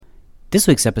This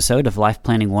week's episode of Life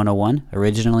Planning 101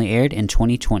 originally aired in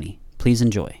 2020. Please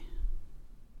enjoy.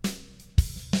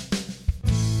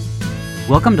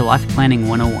 Welcome to Life Planning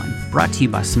 101, brought to you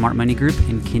by Smart Money Group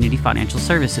and Kennedy Financial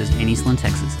Services in Eastland,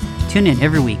 Texas. Tune in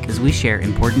every week as we share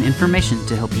important information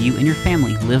to help you and your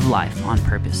family live life on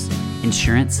purpose.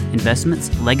 Insurance,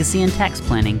 investments, legacy and tax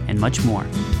planning, and much more.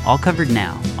 All covered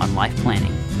now on Life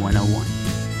Planning 101.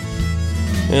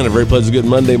 And a very pleasant good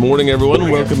Monday morning, everyone.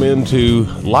 Welcome into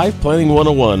Life Planning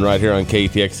 101 right here on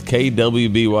KTX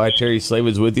KWBY. Terry Slave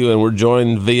is with you, and we're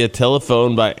joined via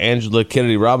telephone by Angela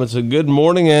Kennedy Robinson. Good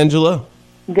morning, Angela.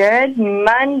 Good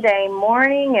Monday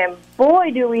morning, and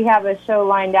boy, do we have a show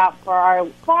lined out for our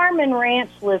farm and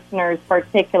ranch listeners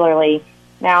particularly.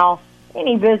 Now,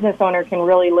 any business owner can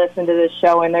really listen to this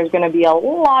show, and there's going to be a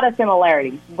lot of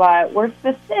similarities, but we're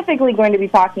specifically going to be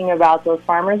talking about those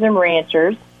farmers and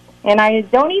ranchers. And I'm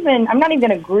not even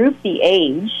going to group the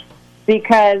age,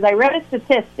 because I read a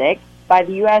statistic by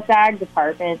the U.S. Ag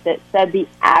Department that said the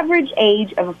average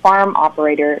age of a farm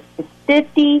operator is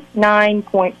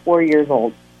 59.4 years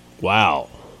old. Wow.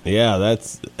 Yeah,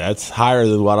 that's higher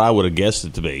than what I would have guessed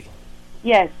it to be.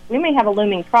 Yes, we may have a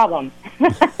looming problem,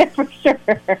 for sure.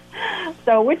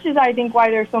 So, which is, I think, why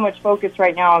there's so much focus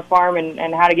right now on farm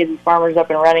and how to get these farmers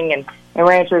up and running and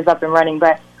ranchers up and running.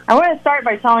 But I want to start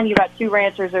by telling you about two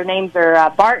ranchers. Their names are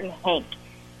Bart and Hank,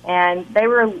 and they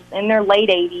were in their late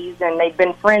 80s, and they've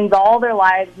been friends all their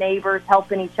lives, neighbors,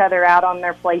 helping each other out on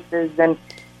their places. And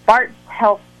Bart's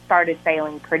health started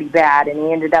failing pretty bad, and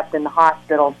he ended up in the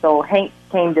hospital. So Hank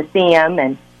came to see him,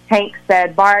 and Hank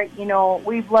said, "Bart,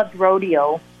 we've loved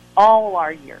rodeo all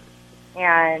our years,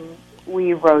 and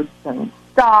we rode some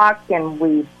stock, and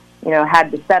we've had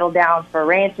to settle down for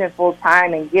ranching full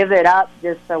time and give it up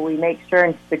just so we make sure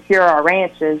and secure our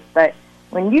ranches. But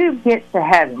when you get to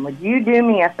heaven, would you do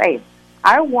me a favor?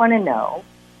 I want to know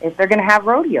if they're going to have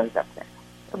rodeos up there."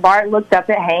 So Bart looked up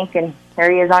at Hank, and there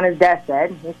he is on his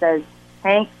deathbed. He says,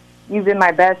 "Hank, you've been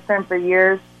my best friend for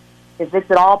years. If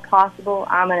it's at all possible,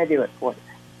 I'm going to do it for you."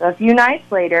 So a few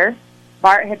nights later,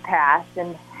 Bart had passed,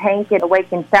 and Hank had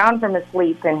awakened sound from his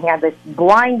sleep, and he had this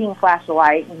blinding flash of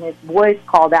light, and his voice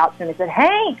called out to him. He said,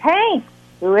 "Hank, Hank!"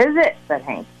 "Who is it?" said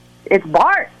Hank. "It's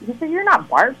Bart." He said, "You're not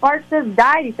Bart. Bart just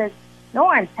died." He says, "No,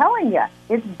 I'm telling you,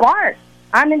 it's Bart.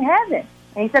 I'm in heaven."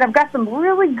 And he said, "I've got some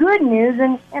really good news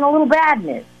and a little bad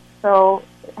news." So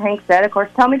Hank said, "Of course,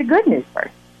 tell me the good news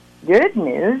first." "Good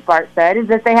news," Bart said, "is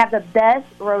that they have the best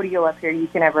rodeo up here you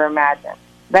can ever imagine.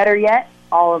 Better yet,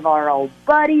 all of our old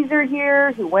buddies are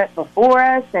here who went before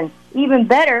us, and even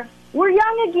better, we're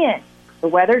young again. The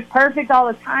weather's perfect all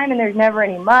the time, and there's never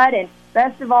any mud, and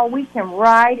best of all, we can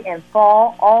ride and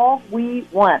fall all we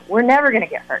want. We're never going to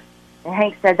get hurt." And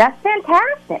Hank said, "That's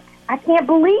fantastic. I can't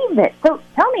believe it. So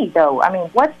tell me, though,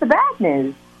 what's the bad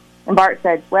news?" And Bart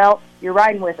said, "Well, you're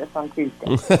riding with us on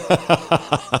Tuesday."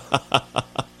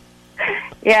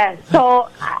 Yeah, so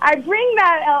I bring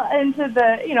that into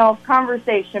the,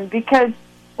 conversation because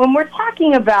when we're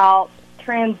talking about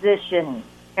transition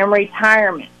and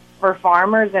retirement for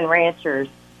farmers and ranchers,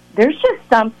 there's just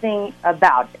something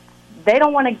about it. They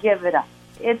don't want to give it up.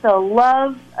 It's a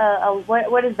love,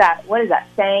 what is that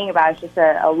saying about? It's just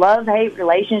a love-hate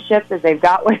relationship that they've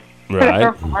got with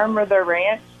their farm or their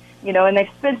ranch, and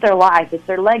they've spent their life. It's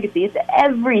their legacy. It's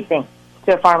everything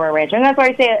to a farmer or rancher. And that's why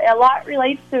I say a lot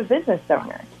relates to a business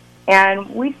owner. And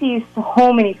we see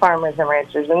so many farmers and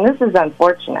ranchers, and this is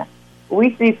unfortunate.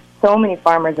 We see so many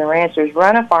farmers and ranchers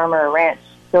run a farm or a ranch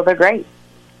till they're great.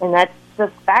 And that's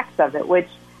just facts of it, which,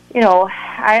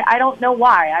 I don't know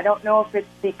why. I don't know if it's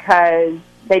because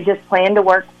they just plan to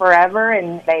work forever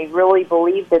and they really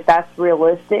believe that that's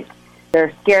realistic.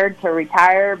 They're scared to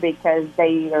retire because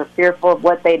they are fearful of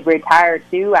what they'd retire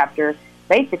to after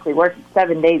basically working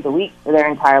 7 days a week for their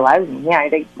entire lives. And yeah,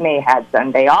 they may have had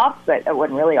Sunday off, but it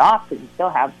wasn't really off because you still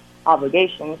have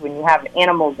obligations. When you have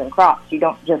animals and crops, you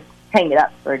don't just hang it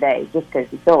up for a day just because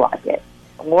you feel like it.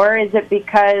 Or is it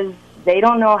because they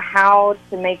don't know how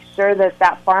to make sure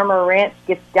that farmer ranch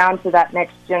gets down to that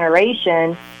next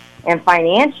generation, and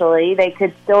financially they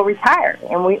could still retire?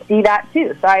 And we see that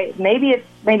too. So maybe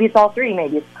it's all three.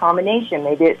 Maybe it's a combination.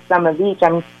 Maybe it's some of each.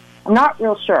 I'm not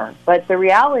real sure, but the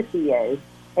reality is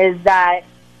that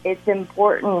it's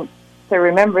important to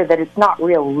remember that it's not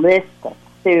realistic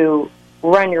to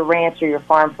run your ranch or your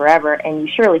farm forever, and you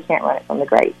surely can't run it from the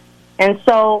grave. And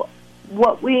so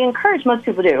what we encourage most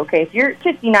people to do, okay, if you're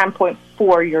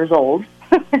 59.4 years old,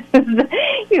 the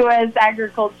U.S.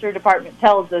 Agriculture Department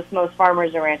tells us most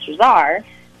farmers and ranchers are,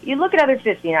 you look at other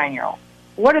 59-year-olds.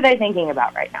 What are they thinking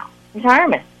about right now?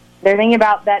 Retirement. They're thinking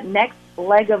about that next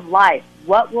leg of life,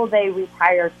 what will they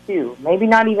retire to? Maybe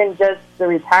not even just the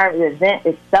retirement event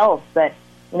itself, but,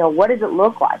 what does it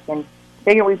look like? And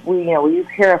figure we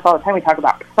hear us all the time, we talk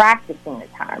about practicing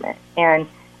retirement and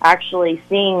actually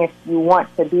seeing if you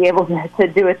want to be able to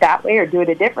do it that way or do it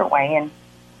a different way. And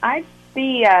I'd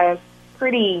be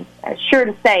pretty sure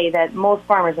to say that most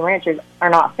farmers and ranchers are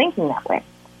not thinking that way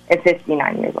at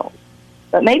 59 years old.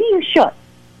 But maybe you should.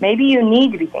 Maybe you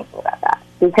need to be thinking about that.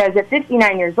 Because at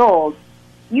 59 years old,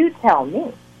 you tell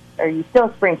me, are you still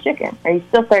a spring chicken? Are you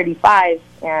still 35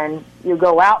 and you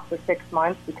go out for 6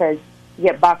 months because you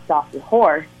get bucked off your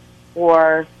horse?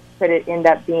 Or could it end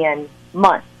up being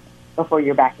months before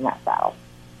you're back in that saddle?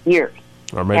 Years.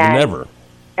 Or maybe never.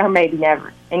 Or maybe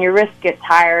never. And your risk gets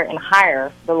higher and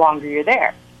higher the longer you're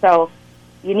there. So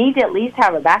you need to at least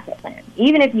have a backup plan.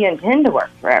 Even if you intend to work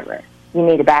forever, you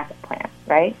need a backup plan,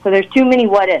 right? So there's too many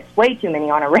what-ifs, way too many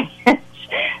on a ranch.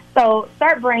 So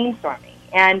start brainstorming.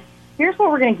 And here's what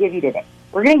we're going to give you today.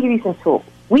 We're going to give you some tools.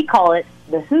 We call it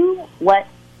the who, what,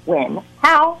 when,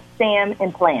 how, SAM,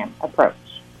 and plan approach.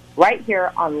 Right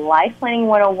here on Life Planning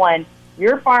 101,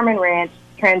 your farm and ranch,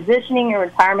 transitioning and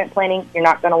retirement planning. You're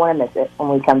not going to want to miss it when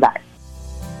we come back.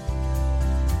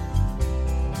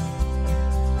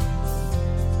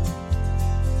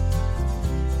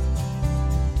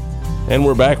 And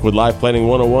we're back with Life Planning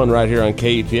 101 right here on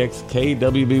KETX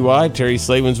KWBY. Terry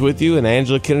Slavens with you and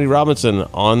Angela Kennedy Robinson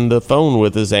on the phone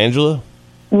with us. Angela?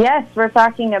 Yes, we're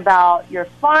talking about your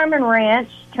farm and ranch,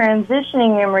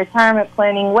 transitioning and retirement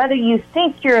planning, whether you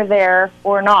think you're there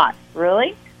or not.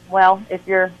 Really? Well, if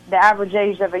you're the average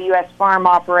age of a U.S. farm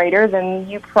operator, then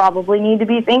you probably need to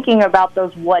be thinking about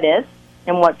those what-ifs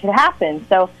and what could happen.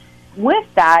 So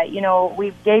with that,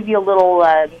 we gave you a little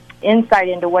insight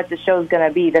into what the show is going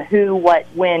to be, the who, what,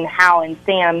 when, how, and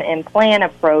SAM and plan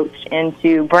approach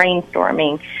into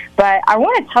brainstorming. But I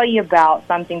want to tell you about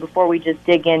something before we just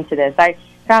dig into this. I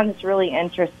found this really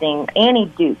interesting.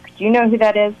 Annie Duke. Do you know who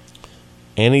that is?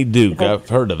 Annie Duke. I've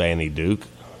heard of Annie Duke.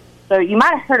 So you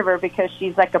might have heard of her because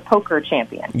she's like a poker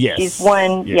champion. Yes. She's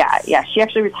won, yes. Yeah. She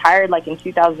actually retired like in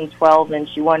 2012, and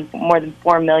she won more than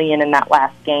 $4 million in that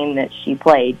last game that she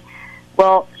played.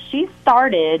 Well, she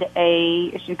started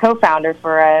she's a co-founder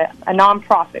for a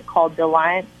nonprofit called the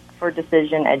Alliance for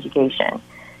Decision Education.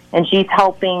 And she's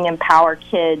helping empower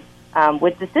kids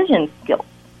with decision skills.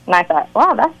 And I thought,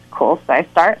 wow, that's cool. So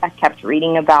I kept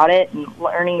reading about it and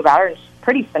learning about her. It's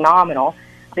pretty phenomenal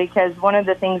because one of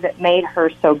the things that made her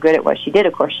so good at what she did,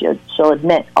 of course, she'll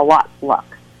admit a lot of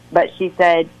luck. But she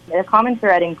said, the common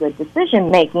thread in good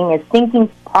decision-making is thinking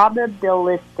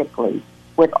probabilistically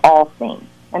with all things.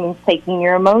 That means taking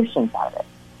your emotions out of it,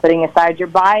 putting aside your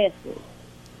biases,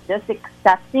 just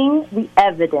accepting the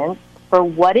evidence for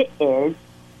what it is,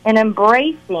 and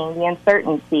embracing the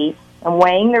uncertainty and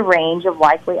weighing the range of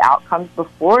likely outcomes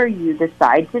before you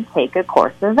decide to take a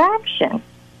course of action.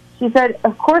 She said,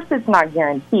 of course it's not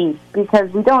guaranteed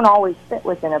because we don't always fit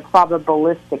within a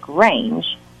probabilistic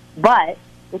range, but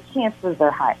the chances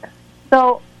are higher.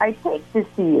 So I take this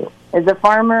to you as a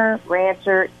farmer,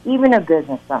 rancher, even a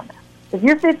business owner. If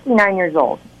you're 59 years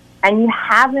old and you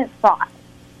haven't thought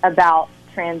about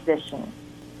transition,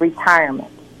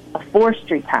 retirement, a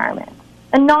forced retirement,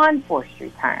 a non-forced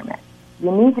retirement,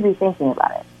 you need to be thinking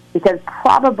about it because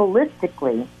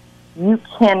probabilistically you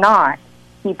cannot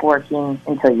keep working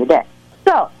until you're dead.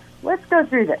 So let's go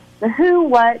through this. The who,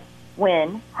 what,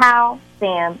 when, how,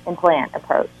 SAM, and plan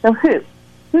approach. So who's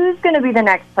going to be the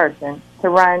next person to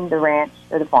run the ranch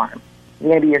or the farm? Is it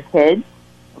going to be your kids?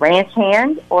 Ranch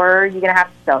hand, or are you going to have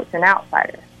to sell it to an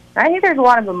outsider? And I think there's a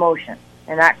lot of emotion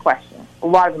in that question, a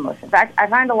lot of emotion. In fact, I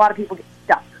find a lot of people get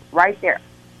stuck right there,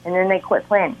 and then they quit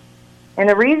planning. And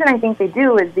the reason I think they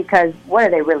do is because what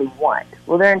do they really want?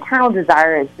 Well, their internal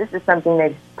desire is this is something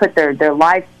they've put their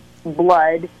life,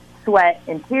 blood, sweat,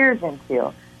 and tears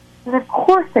into. And of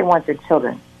course they want their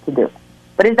children to do it.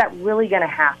 But is that really going to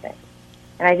happen?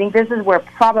 And I think this is where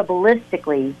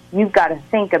probabilistically you've got to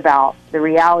think about the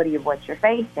reality of what you're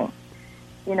facing.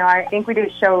 I think we did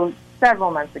a show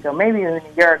several months ago, maybe even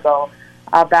a year ago,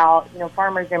 about,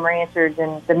 farmers and ranchers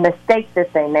and the mistakes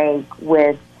that they make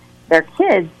with their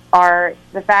kids are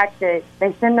the fact that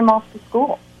they send them off to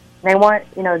school. They want,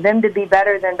 them to be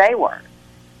better than they were.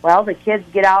 Well, the kids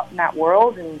get out in that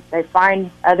world and they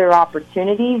find other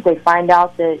opportunities. They find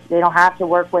out that they don't have to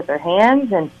work with their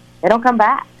hands and they don't come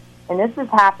back. And this is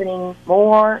happening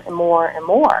more and more and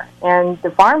more. And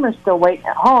the farmer's still waiting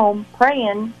at home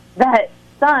praying that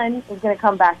son is going to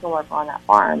come back and work on that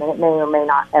farm, and it may or may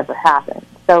not ever happen.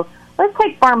 So let's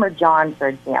take Farmer John, for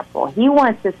example. He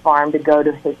wants his farm to go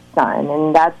to his son,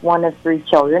 and that's one of 3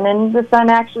 children, and the son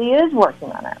actually is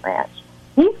working on that ranch.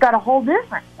 he's got a whole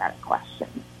different set of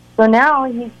questions. So now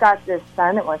he's got this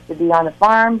son that wants to be on the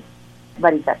farm,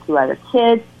 but he's got 2 other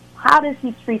kids. How does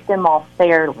he treat them all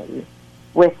fairly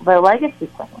with the legacy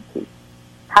planning piece?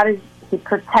 How does he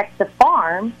protect the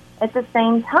farm at the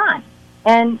same time?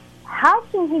 And how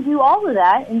can he do all of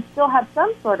that and still have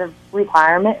some sort of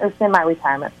retirement or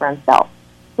semi-retirement for himself?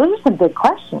 Those are some big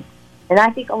questions. And I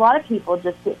think a lot of people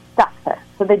just get stuck there,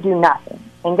 so they do nothing.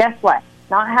 And guess what?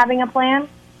 Not having a plan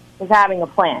is having a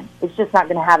plan. It's just not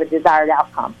going to have a desired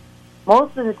outcome.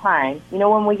 Most of the time, you know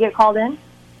when we get called in?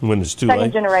 When it's too Second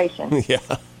late. generation.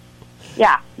 Yeah.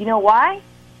 Yeah. You know why?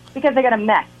 Because they got a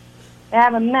mess. They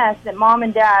have a mess that mom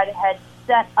and dad had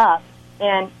set up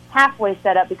and halfway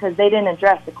set up because they didn't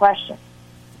address the question.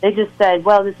 They just said,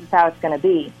 well, this is how it's going to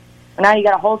be. And now you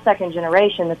got a whole second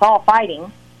generation that's all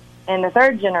fighting, and the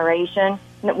third generation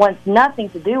wants nothing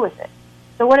to do with it.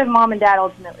 So what have mom and dad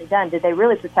ultimately done? Did they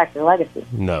really protect their legacy?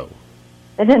 No.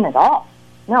 They didn't at all.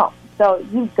 No. So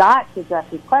you've got to address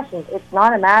these questions. It's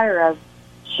not a matter of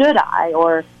should I,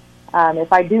 or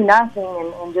if I do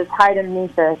nothing and just hide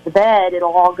underneath the bed,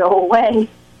 it'll all go away.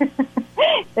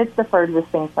 It's the furthest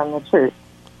thing from the truth.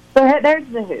 So there's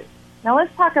the who. Now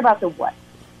let's talk about the what.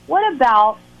 What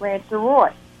about Rancher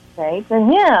Roy? Okay, to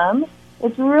him,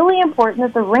 it's really important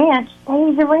that the ranch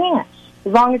stays a ranch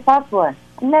as long as possible.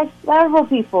 And there's several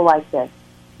people like this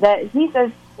that he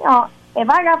says, you know, if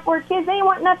I got 4 kids, they ain't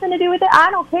want nothing to do with it.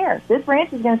 I don't care. This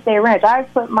ranch is going to stay a ranch.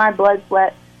 I've put my blood,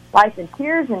 sweat, life, and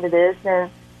tears into this, and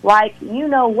like, you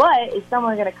know what, is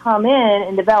someone going to come in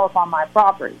and develop on my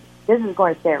property? This is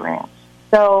going to stay a ranch.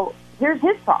 So here's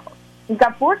his problem. He's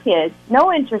got 4 kids,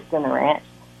 no interest in the ranch.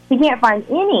 He can't find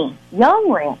any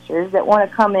young ranchers that want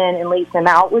to come in and lease him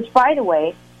out, which, by the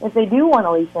way, if they do want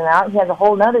to lease him out, he has a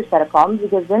whole other set of problems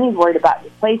because then he's worried about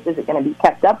his place. Is it going to be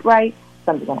kept upright?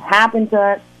 Something going to happen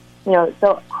to it? You know,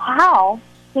 so how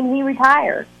can he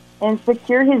retire and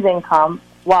secure his income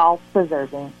while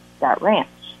preserving that ranch?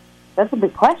 That's a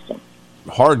big question.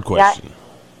 Hard question.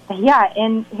 Yeah,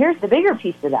 and here's the bigger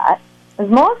piece of that, is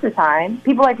most of the time,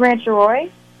 people like Rancher Roy,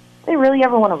 they really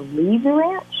ever want to leave the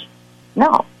ranch?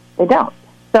 No, they don't.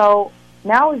 So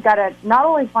now we've got to not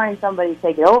only find somebody to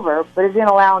take it over, but is going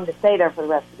to allow him to stay there for the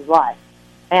rest of his life.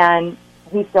 And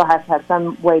he still has to have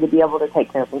some way to be able to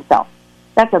take care of himself.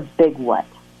 That's a big what.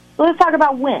 So let's talk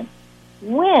about when.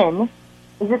 When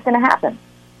is this going to happen?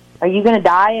 Are you going to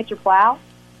die at your plow?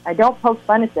 I don't poke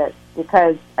fun at this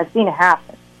because I've seen it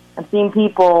happen. I've seen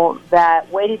people that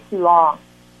waited too long,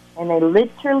 and they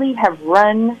literally have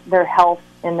run their health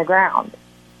in the ground.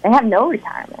 They have no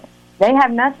retirement. They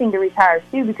have nothing to retire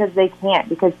to because they can't,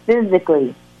 because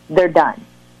physically they're done.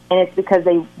 And it's because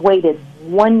they waited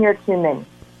 1 year too many,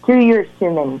 2 years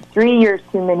too many, 3 years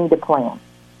too many to plan.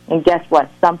 And guess what?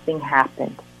 Something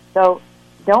happened. So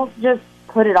don't just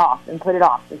put it off and put it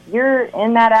off. If you're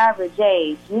in that average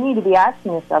age, you need to be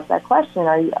asking yourself that question.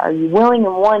 Are you willing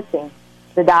and wanting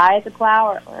to die at the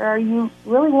plow, or are you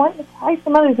really wanting to try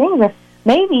some other things? Or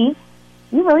maybe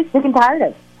you're really sick and tired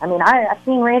of it. I mean, I've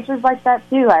seen ranchers like that,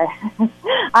 too.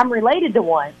 I'm related to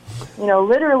one. You know,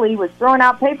 literally was throwing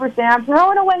out paper saying, I'm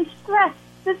throwing away stress.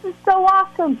 This is so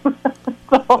awesome.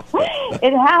 So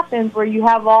it happens where you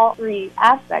have all 3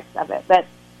 aspects of it. But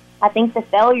I think the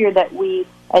failure that we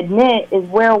admit is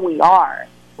where we are.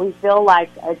 We feel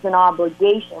like it's an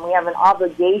obligation. We have an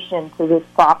obligation to this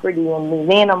property and these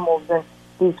animals and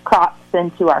these crops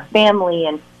and to our family,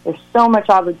 and there's so much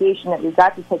obligation that we've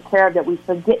got to take care of that we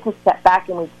forget to step back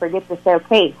and we forget to say,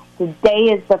 okay, today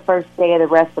is the first day of the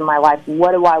rest of my life.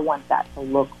 What do I want that to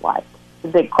look like? It's a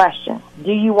big question.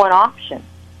 Do you want options,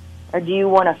 or do you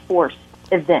want a forced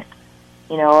event?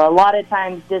 You know, a lot of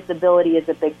times disability is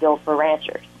a big deal for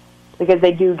ranchers because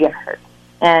they do get hurt.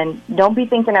 And don't be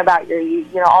thinking about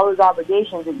all those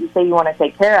obligations that you say you want to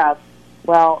take care of.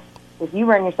 Well, if you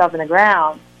run yourself in the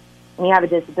ground and you have a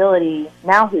disability,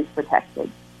 now who's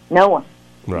protected? No one.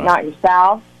 Right. Not your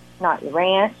spouse, not your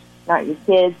ranch, not your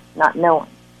kids, not no one.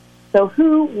 So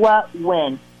who, what,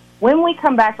 when? When we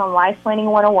come back on Life Planning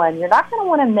 101, you're not going to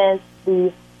want to miss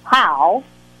the how,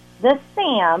 the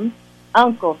Sam,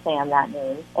 Uncle Sam that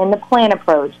means, and the plan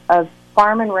approach of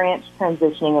farm and ranch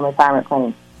transitioning and retirement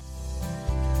planning.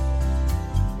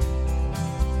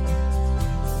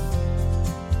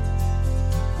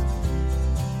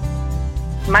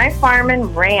 My Farm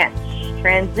and Ranch,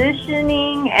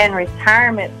 transitioning and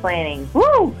retirement planning.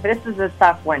 Woo! This is a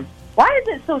tough one. Why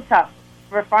is it so tough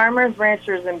for farmers,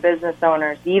 ranchers, and business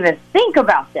owners to even think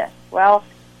about this? Well,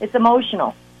 it's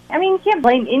emotional. I mean, you can't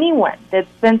blame anyone that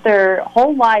spent their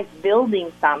whole life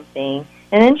building something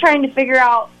and then trying to figure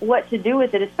out what to do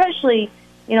with it, especially,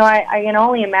 I can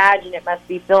only imagine it must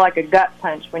feel like a gut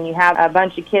punch when you have a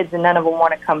bunch of kids and none of them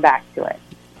want to come back to it.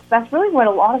 That's really what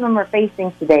a lot of them are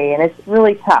facing today, and it's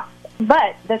really tough.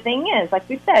 But the thing is, like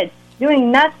we said,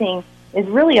 doing nothing is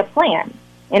really a plan,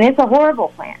 and it's a horrible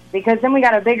plan because then we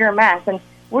got a bigger mess. And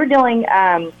we're dealing,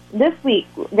 this week,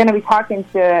 we're going to be talking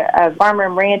to a farmer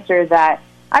and rancher that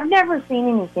I've never seen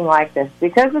anything like this.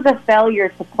 Because of the failure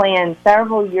to plan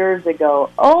several years ago,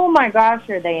 oh my gosh,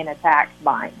 are they in a tax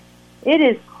bind. It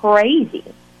is crazy.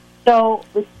 So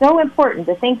it's so important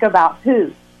to think about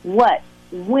who, what,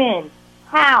 when,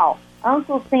 how.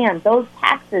 Uncle Sam, those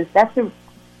taxes, that's a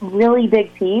really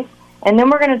big piece. And then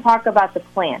we're going to talk about the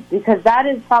plan, because that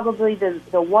is probably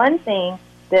the one thing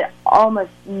that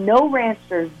almost no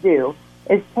ranchers do,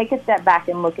 is take a step back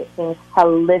and look at things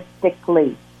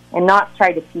holistically and not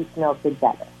try to piecemeal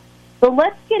together. So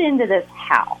let's get into this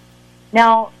how.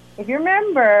 Now, if you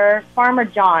remember Farmer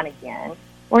John again,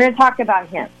 we're going to talk about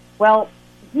him. Well,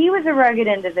 he was a rugged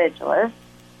individualist.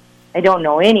 I don't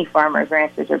know any farmers,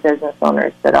 ranchers, or business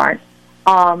owners that aren't,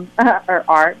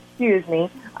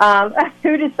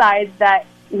 who decides that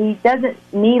he doesn't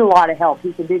need a lot of help.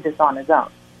 He can do this on his own.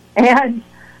 And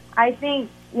I think,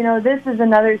 this is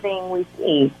another thing we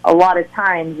see a lot of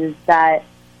times, is that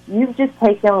you've just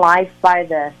taken life by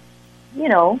the,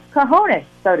 cojones,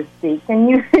 so to speak, and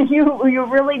you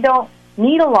really don't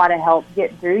need a lot of help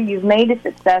getting through. You've made a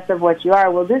success of what you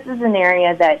are. Well, this is an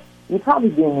area that you probably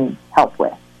do need help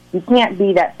with. You can't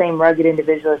be that same rugged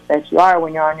individualist that you are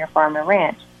when you're on your farm and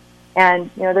ranch. And,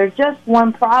 there's just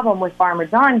one problem with Farmer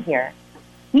John here.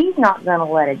 He's not going to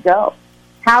let it go.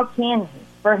 How can he?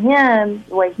 For him,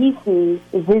 the way he sees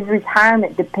is his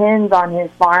retirement depends on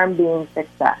his farm being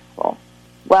successful.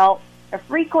 Well, a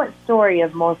frequent story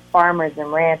of most farmers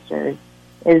and ranchers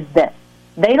is this.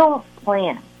 They don't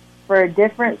plan for a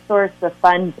different source of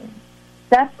funding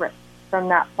separate from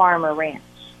that farm or ranch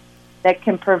that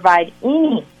can provide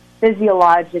any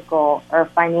physiological or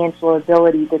financial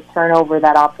ability to turn over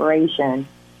that operation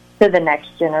to the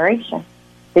next generation.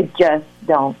 They just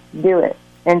don't do it.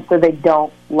 And so they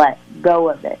don't let go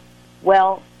of it.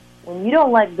 Well, when you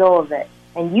don't let go of it,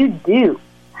 and you do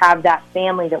have that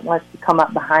family that wants to come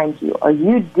up behind you, or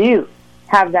you do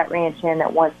have that ranch hand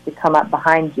that wants to come up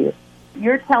behind you,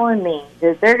 you're telling me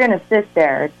that they're going to sit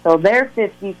there until they're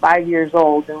 55 years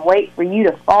old and wait for you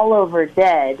to fall over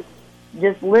dead,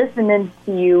 just listening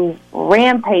to you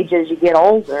rampage as you get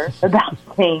older about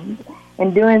things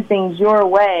and doing things your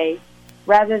way,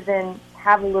 rather than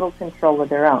have a little control of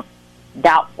their own.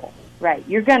 Doubtful, right?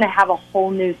 You're going to have a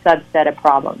whole new subset of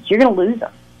problems. You're going to lose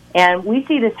them. And we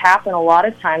see this happen a lot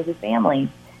of times with families,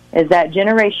 is that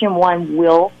generation one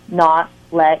will not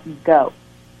let go.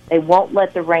 They won't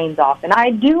let the reins off. And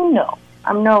I do know,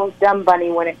 I'm no dumb bunny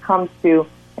when it comes to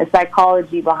the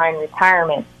psychology behind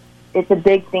retirement. It's a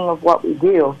big thing of what we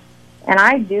do. And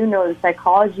I do know the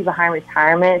psychology behind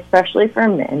retirement, especially for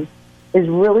men, is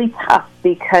really tough,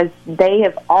 because they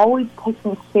have always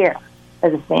taken care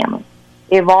of the family.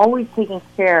 They've always taken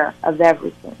care of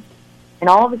everything. And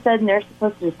all of a sudden, they're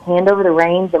supposed to just hand over the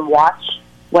reins and watch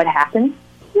what happens.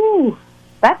 Whew,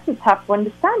 that's a tough one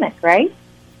to stomach, right?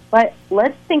 But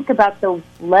let's think about the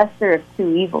lesser of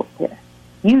two evils here.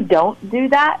 You don't do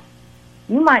that,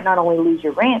 you might not only lose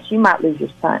your ranch, you might lose your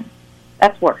son.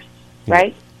 That's worse,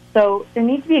 right? So there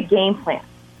needs to be a game plan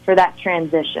for that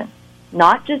transition,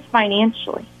 not just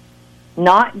financially,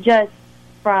 not just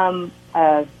from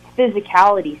a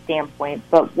physicality standpoint,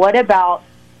 but what about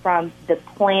from the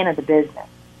plan of the business,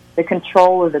 the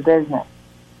control of the business,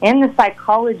 and the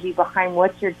psychology behind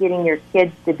what you're getting your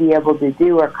kids to be able to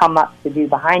do or come up to do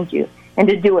behind you, and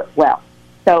to do it well.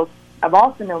 So I've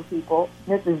also known people,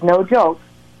 this is no joke,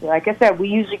 like I said, we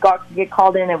usually get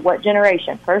called in at what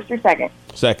generation, first or second?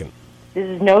 Second. This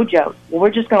is no joke. Well, we're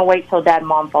just going to wait till dad and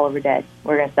mom fall over dead.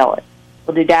 We're going to sell it.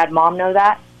 Well, do dad and mom know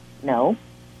that? No.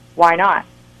 Why not?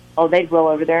 Oh, they'd roll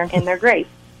over there in their grave.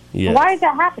 Yes. Why is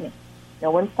that happening? No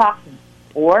one's talking.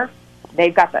 Or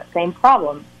they've got that same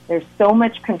problem. There's so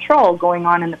much control going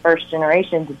on in the first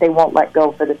generation that they won't let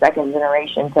go for the second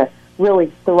generation to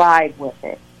really thrive with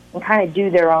it and kind of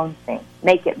do their own thing,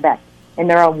 make it better in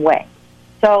their own way.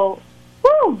 So,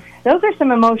 those are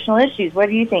some emotional issues. What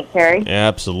do you think, Terry?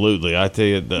 Absolutely. I tell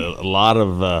you, a lot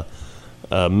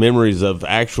of memories of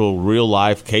actual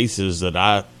real-life cases that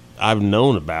I've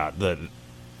known about, that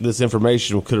this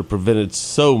information could have prevented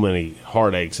so many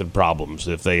heartaches and problems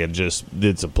if they had just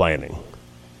did some planning.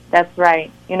 That's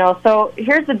right. So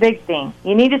here's the big thing.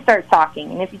 You need to start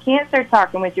talking. And if you can't start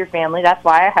talking with your family, that's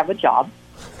why I have a job.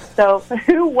 So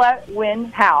who, what, when,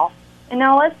 how. And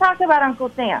now let's talk about Uncle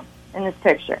Sam in this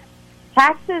picture.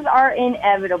 taxes are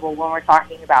inevitable when we're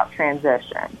talking about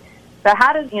transition. So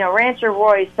how does, Rancher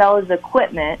Roy sell his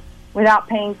equipment without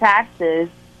paying taxes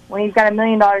when he's got $1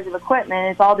 million of equipment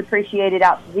and it's all depreciated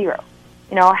out to zero?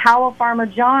 How will Farmer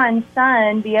John's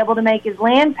son be able to make his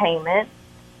land payment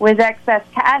with excess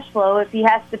cash flow if he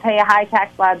has to pay a high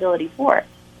tax liability for it?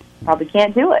 Probably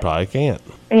can't do it. Probably can't.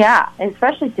 Yeah,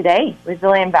 especially today with the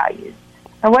land values.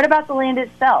 And what about the land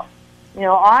itself?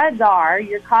 Odds are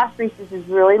your cost basis is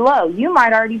really low. You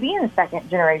might already be in the second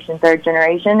generation, third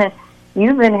generation, and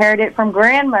you've inherited it from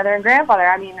grandmother and grandfather.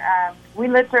 I mean, we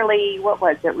literally,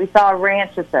 we saw a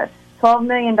ranch. It's a $12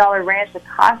 million ranch. The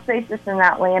cost basis in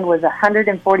that land was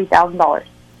 $140,000.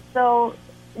 So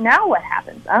now what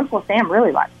happens? Uncle Sam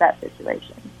really likes that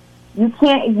situation. You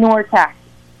can't ignore taxes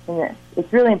in this.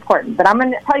 It's really important. But I'm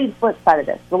going to tell you the flip side of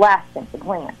this, the last thing, the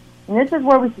plan. And this is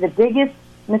where we see the biggest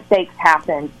mistakes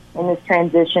happen in this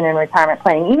transition and retirement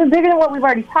planning, even bigger than what we've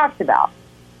already talked about,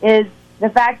 is the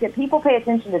fact that people pay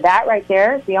attention to that right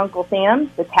there, the Uncle Sam's,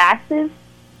 the taxes,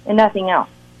 and nothing else.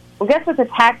 Well, guess what the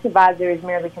tax advisor is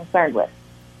merely concerned with?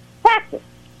 Taxes.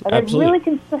 Are they really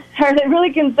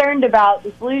concerned about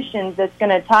the solutions that's going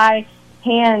to tie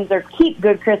hands or keep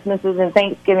good Christmases and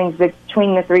Thanksgivings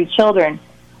between the three children?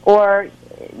 Or,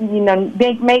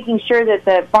 making sure that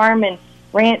the farm and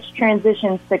ranch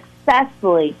transitions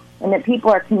successfully and that people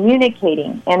are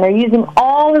communicating and they're using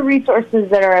all the resources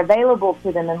that are available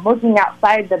to them and looking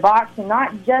outside the box and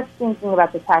not just thinking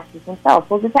about the taxes themselves.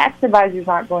 Well, the tax advisors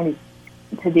aren't going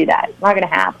to do that. It's not going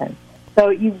to happen. So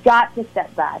you've got to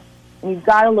step back and you've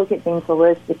got to look at things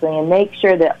holistically and make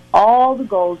sure that all the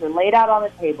goals are laid out on the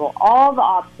table, all the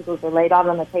obstacles are laid out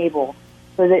on the table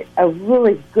so that a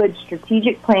really good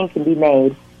strategic plan can be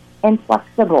made and a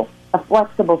flexible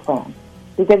plan.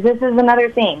 Because this is another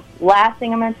thing. Last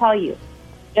thing I'm going to tell you.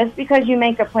 Just because you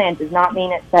make a plan does not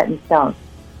mean it's set in stone.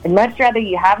 I'd much rather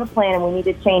you have a plan and we need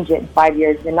to change it in 5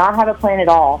 years than not have a plan at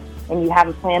all and you have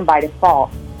a plan by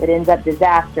default that ends up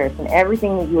disastrous and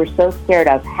everything that you were so scared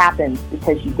of happens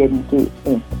because you didn't do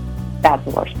anything. That's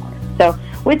the worst part. So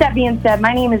with that being said,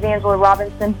 my name is Angela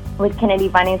Robinson with Kennedy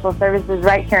Financial Services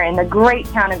right here in the great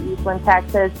town of Eastland,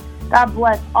 Texas. God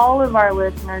bless all of our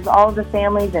listeners, all of the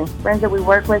families and friends that we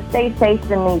work with. Stay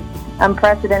safe in these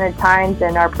unprecedented times,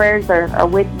 and our prayers are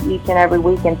with you each and every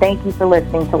week. And thank you for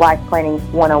listening to Life Planning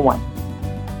 101.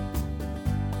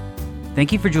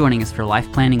 Thank you for joining us for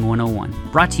Life Planning 101,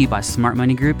 brought to you by Smart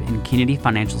Money Group and Kennedy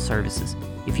Financial Services.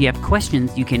 If you have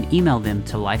questions, you can email them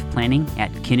to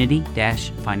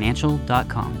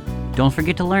lifeplanning@kennedy-financial.com. Don't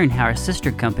forget to learn how our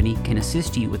sister company can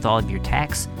assist you with all of your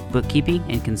tax, bookkeeping,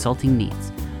 and consulting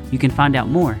needs. You can find out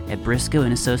more at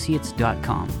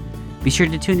briscoeandassociates.com. Be sure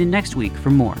to tune in next week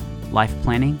for more Life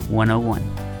Planning 101.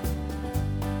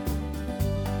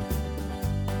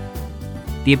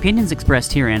 The opinions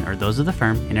expressed herein are those of the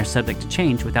firm and are subject to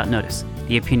change without notice.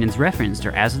 The opinions referenced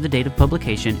are as of the date of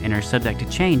publication and are subject to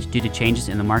change due to changes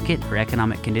in the market or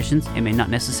economic conditions and may not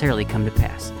necessarily come to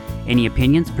pass. Any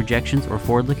opinions, projections, or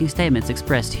forward-looking statements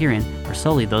expressed herein are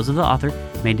solely those of the author,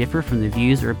 may differ from the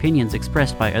views or opinions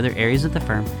expressed by other areas of the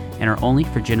firm, and are only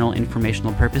for general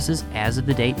informational purposes as of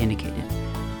the date indicated.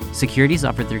 Securities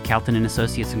offered through Calton &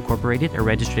 Associates Incorporated, a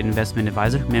registered investment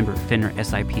advisor, member FINRA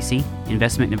SIPC.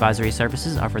 Investment advisory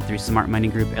services offered through Smart Money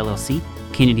Group LLC.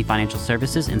 Kennedy Financial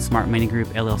Services and Smart Money Group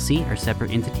LLC are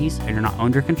separate entities and are not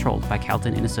owned or controlled by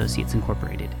Calton & Associates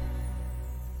Incorporated.